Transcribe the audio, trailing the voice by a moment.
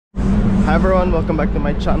Hi everyone, welcome back to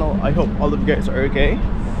my channel. I hope all of you guys are okay.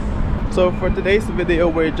 So for today's video,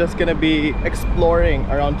 we're just gonna be exploring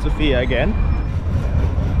around Sofia again.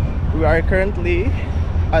 We are currently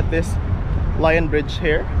at this lion bridge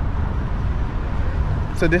here.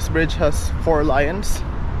 So this bridge has 4 lions.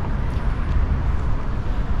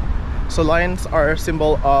 So lions are a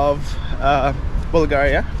symbol of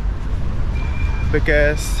Bulgaria,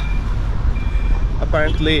 because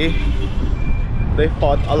apparently they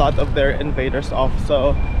fought a lot of their invaders off.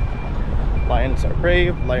 So lions are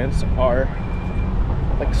brave, lions are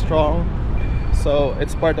like strong, so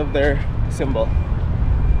it's part of their symbol.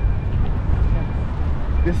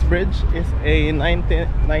 This bridge is a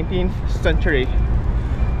 19th century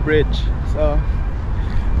bridge, so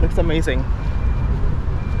it looks amazing.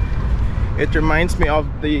 It reminds me of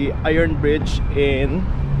the Iron Bridge in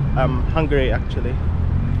Hungary actually.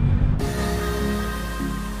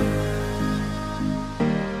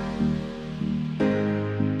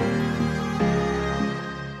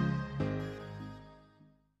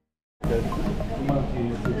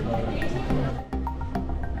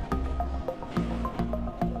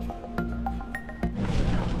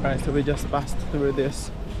 Alright, so we just passed through this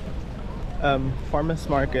farmers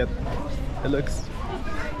market.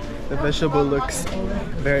 The vegetable looks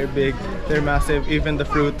very big, they're massive, even the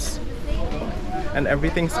fruits, and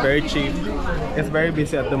everything's very cheap. It's very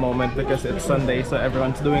busy at the moment because it's Sunday, so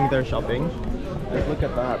everyone's doing their shopping. Like, look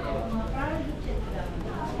at that,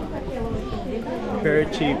 very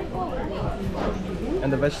cheap,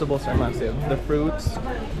 and the vegetables are massive. The fruits,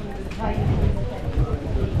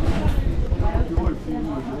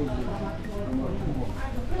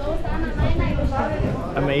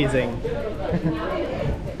 amazing.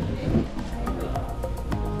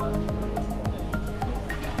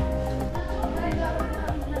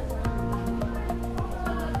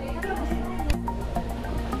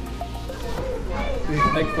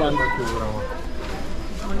 Next one,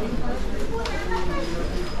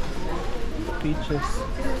 peaches.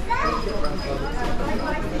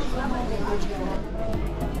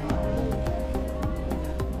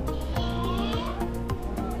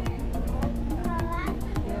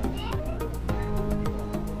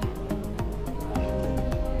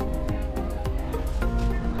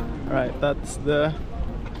 Alright, that's the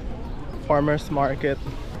farmers market.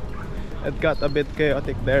 It got a bit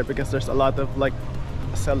chaotic there because there's a lot of like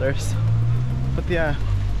sellers, but yeah,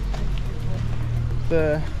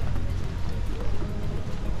 the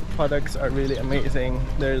products are really amazing.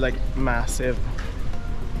 They're like massive,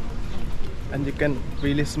 and you can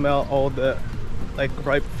really smell all the like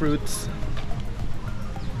ripe fruits.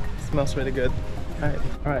 It smells really good.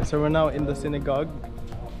 Alright, so we're now in the synagogue,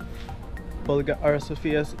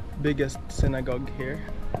 Sofia's biggest synagogue here.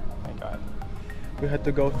 Oh my god, we had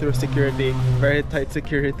to go through security, very tight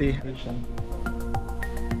security.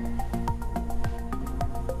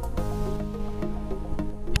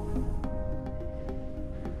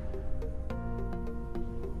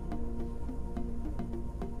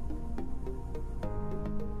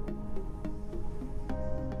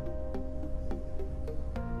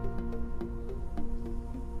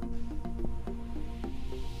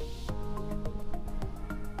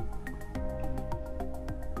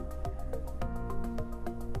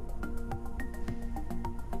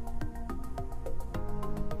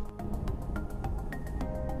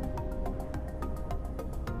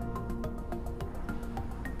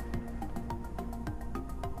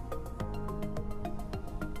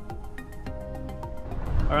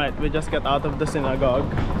 Alright, we just got out of the synagogue.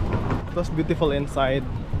 It was beautiful inside,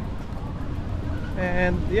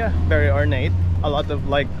 and yeah, very ornate. A lot of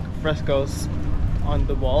like frescoes on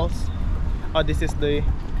the walls. Oh, this is the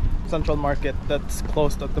central market that's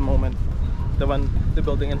closed at the moment. The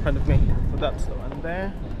building in front of me. So that's the one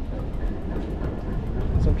there.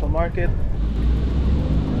 Central market.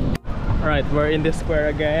 Alright, we're in this square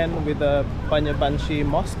again with the Panyabanshi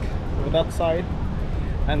Mosque on that side,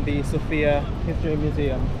 and the Sofia History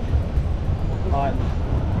Museum on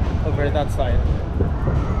over that side.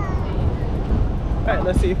 Alright,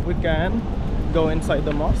 let's see if we can go inside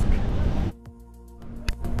the mosque.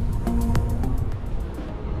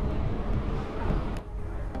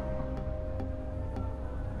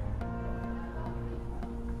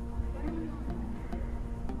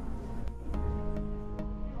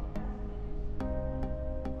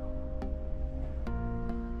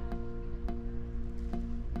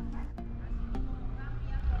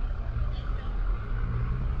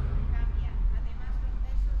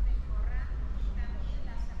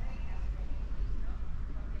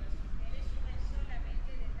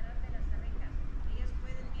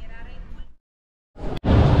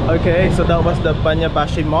 Okay, so that was the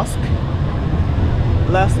Panyabashi Mosque.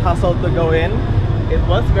 less hassle to go in. It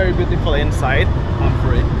was very beautiful inside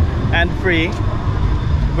and free.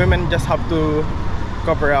 Women just have to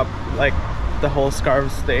cover up like the whole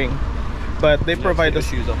scarves thing, but they provide the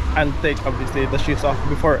shoes off and take obviously the shoes off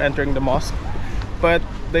before entering the mosque. But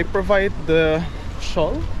they provide the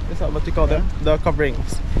shawl, is that what you call them? The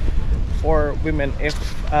coverings for women if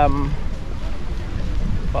well,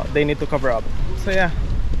 they need to cover up. So yeah,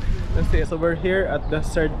 let's see. So we're here at the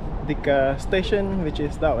Sardika station, which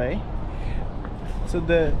is that way. So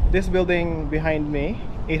this building behind me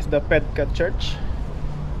is the Pedka Church,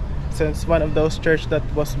 since one of those churches that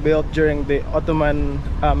was built during the Ottoman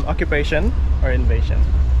occupation or invasion.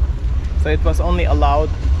 So it was only allowed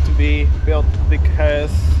to be built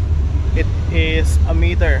because it is a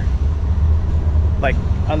meter like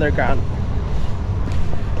underground.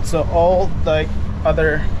 So all the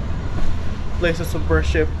other places of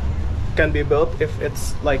worship can be built if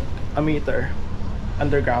it's like a meter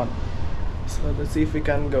underground. So let's see if we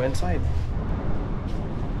can go inside.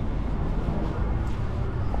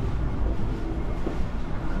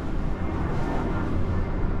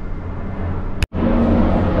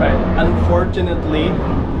 Right, unfortunately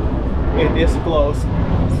it is closed,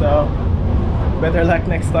 so better luck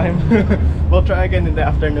next time. We'll try again in the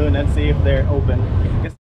afternoon and see if they're open.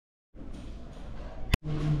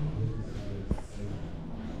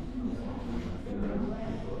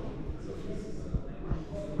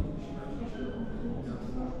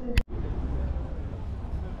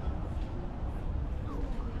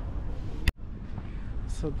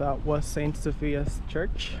 So that was Saint Sophia's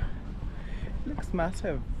Church. It looks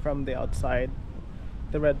massive from the outside.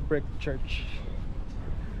 The red brick church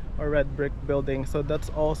or red brick building. So that's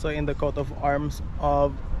also in the coat of arms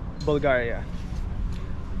of Bulgaria.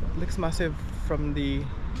 It looks massive from the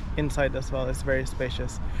inside as well. It's very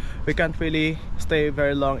spacious. We can't really stay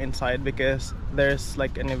very long inside because there's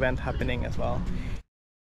like an event happening as well.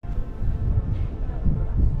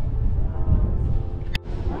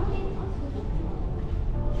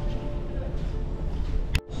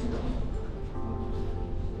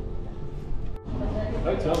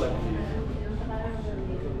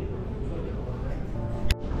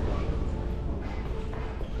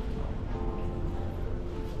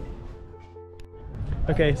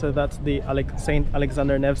 Okay, so that's the Saint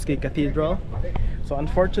Alexander Nevsky Cathedral. So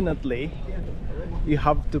unfortunately, you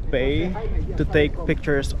have to pay to take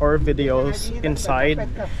pictures or videos inside.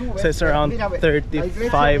 So it's around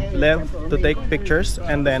 35 lev to take pictures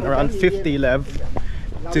and then around 50 lev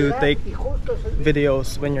to take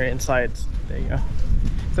videos when you're inside. There you go.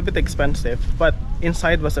 It's a bit expensive, but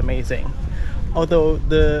inside was amazing. Although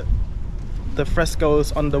the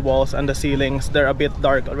frescoes on the walls and the ceilings, they're a bit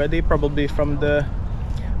dark already, probably from the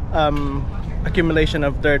accumulation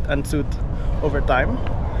of dirt and soot over time.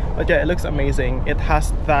 But yeah, it looks amazing. It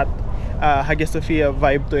has that Hagia Sophia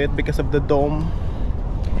vibe to it because of the dome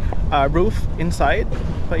roof inside.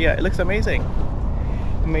 But yeah, it looks amazing.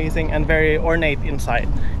 Amazing and very ornate inside.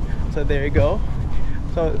 So there you go.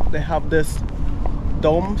 So they have this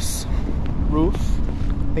domes roof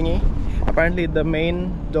thingy. Apparently the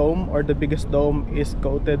main dome or the biggest dome is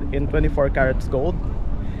coated in 24 carats gold.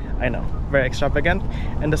 I know, very extravagant.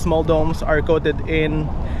 And the small domes are coated in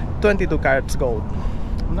 22 carats gold.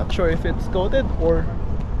 I'm not sure if it's coated or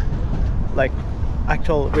like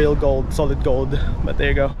actual real gold, solid gold, but there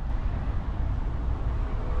you go.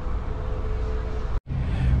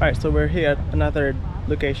 Alright, so we're here at another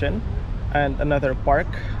location and another park.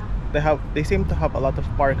 They seem to have a lot of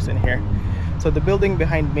parks in here. So the building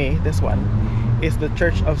behind me, this one, is the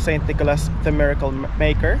Church of Saint Nicholas the Miracle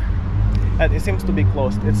Maker. And it seems to be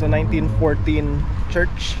closed. It's a 1914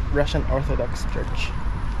 church, Russian Orthodox church,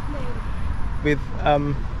 with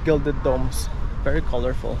gilded domes. Very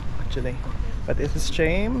colorful actually, but it's a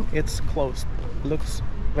shame it's closed. It looks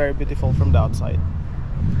very beautiful from the outside.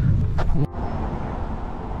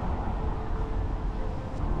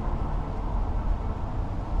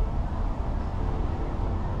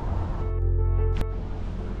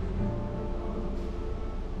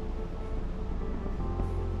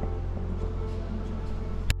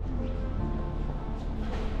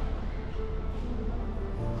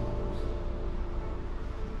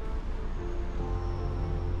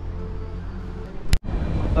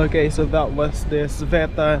 Okay, so that was the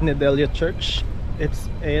Sveta Nedelya Church. It's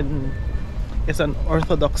an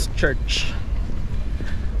Orthodox church.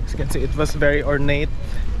 As you can see, it was very ornate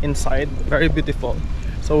inside, very beautiful.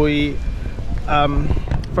 So we,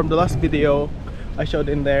 from the last video I showed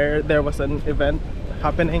in there was an event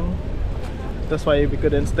happening. That's why we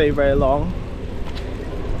couldn't stay very long.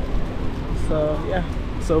 So yeah,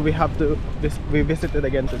 so we visited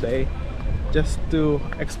again today. just to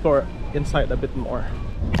explore inside a bit more.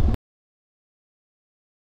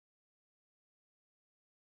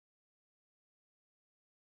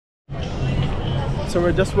 So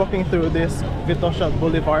we're just walking through this Vitosha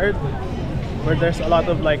Boulevard, where there's a lot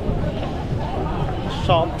of like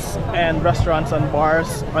shops and restaurants and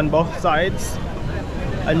bars on both sides,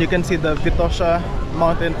 and you can see the Vitosha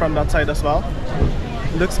mountain from that side as well.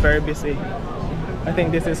 It looks very busy. I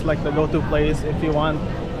think this is like the go-to place if you want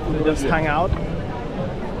to just hang out,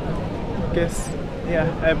 because yeah,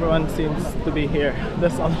 everyone seems to be here.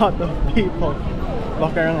 There's a lot of people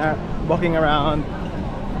walking around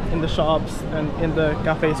in the shops and in the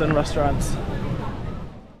cafes and restaurants.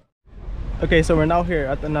 Okay, so we're now here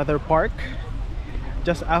at another park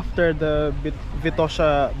just after the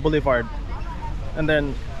Vitosha Boulevard, and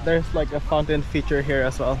then there's like a fountain feature here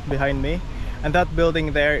as well behind me, and that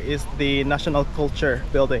building there is the National Culture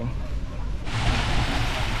building.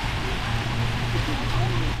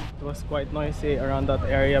 It was quite noisy around that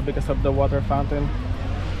area because of the water fountain.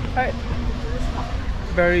 Right.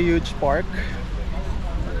 Very huge park,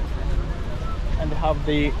 and they have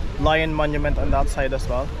the lion monument on that side as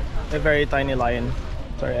well, a very tiny lion.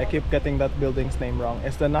 Sorry, I keep getting that building's name wrong.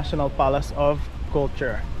 It's the National Palace of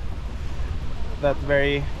Culture. That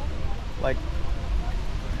very like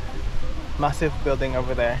massive building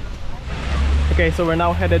over there. Okay, so we're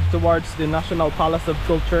now headed towards the National Palace of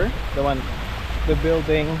Culture, the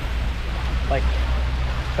building, like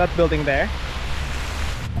that building there.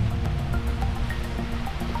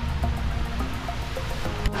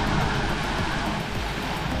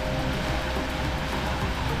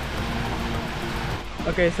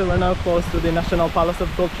 Okay, so we're now close to the National Palace of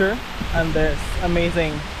Culture, and there's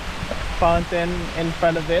amazing fountain in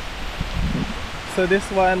front of it. So this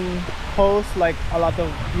one hosts like a lot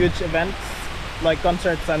of huge events like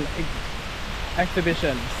concerts and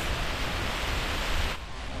exhibitions.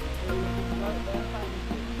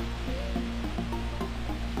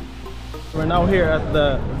 We're now here at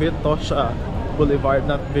the Vitosha Boulevard,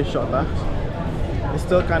 not Vishota. It's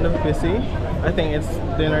still kind of busy. I think it's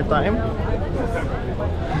dinner time.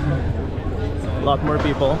 A lot more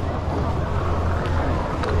people.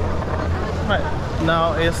 Right,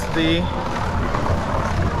 now is the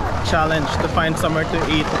challenge to find somewhere to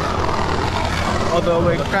eat. Although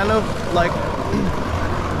we kind of like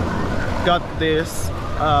got this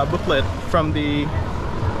booklet from the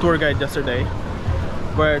tour guide yesterday,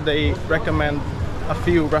 where they recommend a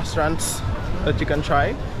few restaurants that you can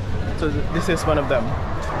try. So this is one of them.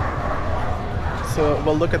 So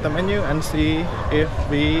we'll look at the menu and see if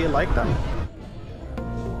we like them.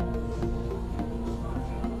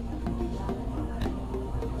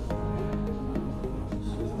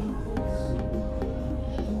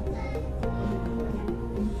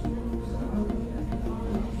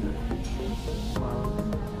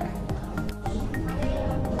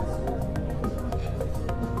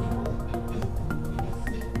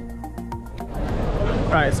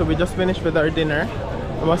 Alright, so we just finished with our dinner.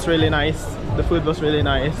 It was really nice. The food was really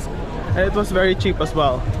nice. And it was very cheap as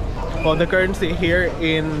well. Well, the currency here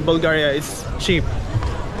in Bulgaria is cheap.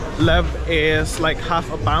 Lev is like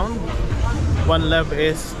half a pound. 1 lev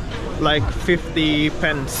is like 50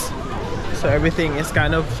 pence. So everything is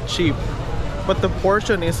kind of cheap. But the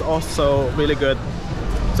portion is also really good.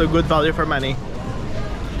 So good value for money.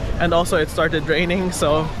 And also it started raining,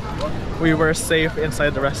 so we were safe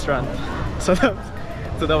inside the restaurant. So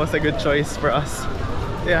that was a good choice for us.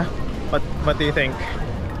 Yeah, but what do you think?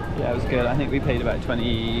 Yeah, it was good. I think we paid about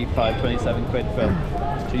 25, 27 quid for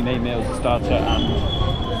 2 main meals, a starter and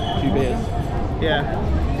 2 beers. Yeah,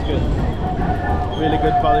 it's good. Really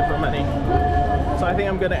good value for money. So I think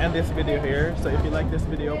I'm gonna end this video here. So if you like this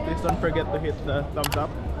video, please don't forget to hit the thumbs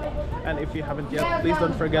up. And if you haven't yet, please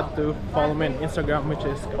don't forget to follow me on Instagram, which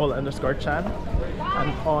is Cowell_Chan,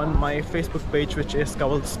 and on my Facebook page, which is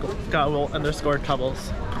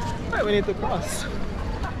Cowell_Travels. Right, we need to cross.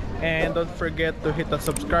 And don't forget to hit the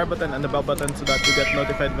subscribe button and the bell button so that you get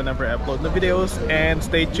notified whenever I upload the videos. And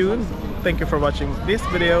stay tuned. Thank you for watching this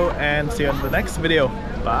video, and see you on the next video.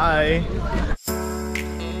 Bye!